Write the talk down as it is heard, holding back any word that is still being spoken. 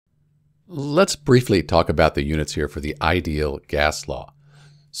Let's briefly talk about the units here for the ideal gas law.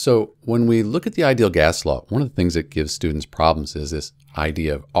 So when we look at the ideal gas law, one of the things that gives students problems is this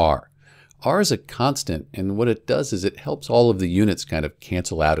idea of R. R is a constant, and what it does is it helps all of the units kind of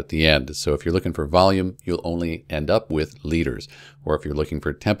cancel out at the end. So if you're looking for volume, you'll only end up with liters. Or if you're looking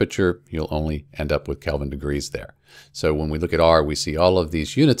for temperature, you'll only end up with Kelvin degrees there. So when we look at R, we see all of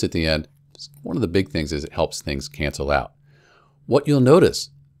these units at the end. One of the big things is it helps things cancel out. What you'll notice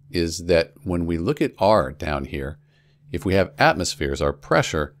is that when we look at R down here, if we have atmospheres, our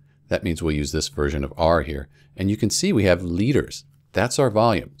pressure, that means we'll use this version of R here. And you can see we have liters. That's our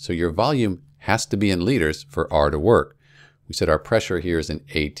volume. So your volume has to be in liters for R to work. We said our pressure here is in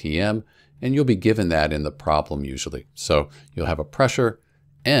ATM, and you'll be given that in the problem usually. So you'll have a pressure,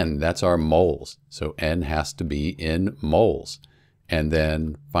 N, that's our moles. So N has to be in moles. And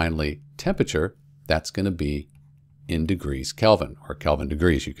then finally, temperature, that's going to be in degrees Kelvin, or Kelvin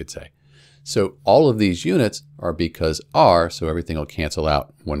degrees, you could say. So all of these units are because R, so everything will cancel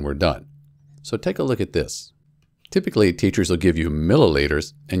out when we're done. So take a look at this. Typically, teachers will give you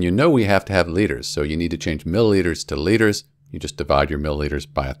milliliters, and you know we have to have liters, so you need to change milliliters to liters. You just divide your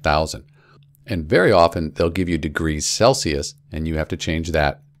milliliters by 1,000. And very often, they'll give you degrees Celsius, and you have to change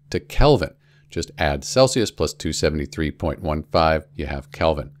that to Kelvin. Just add Celsius plus 273.15, you have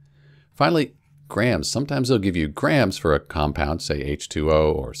Kelvin. Finally, grams. Sometimes they'll give you grams for a compound, say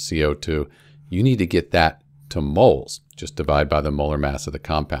H2O or CO2. You need to get that to moles. Just divide by the molar mass of the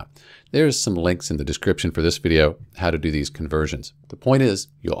compound. There's some links in the description for this video, how to do these conversions. The point is,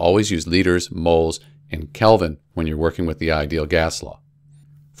 you'll always use liters, moles, and Kelvin when you're working with the ideal gas law.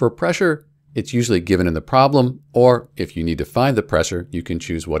 For pressure, it's usually given in the problem, or if you need to find the pressure, you can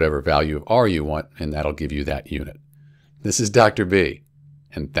choose whatever value of R you want, and that'll give you that unit. This is Dr. B,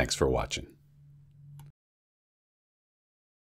 and thanks for watching.